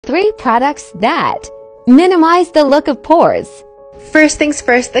3 products that minimize the look of pores. First things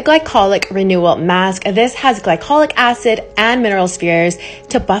first, the Glycolic Renewal Mask. This has glycolic acid and mineral spheres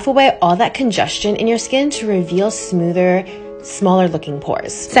to buff away all that congestion in your skin to reveal smoother, smaller looking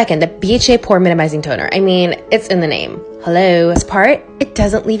pores. Second, the BHA Pore Minimizing Toner. I mean, it's in the name. Hello. This part, it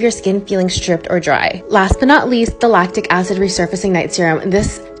doesn't leave your skin feeling stripped or dry. Last but not least, the Lactic Acid Resurfacing Night Serum.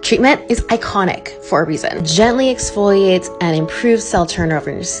 This treatment is iconic for a reason. Gently exfoliates and improves cell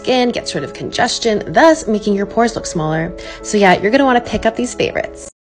turnover in your skin, gets rid of congestion, thus making your pores look smaller. So yeah, you're gonna wanna pick up these favorites.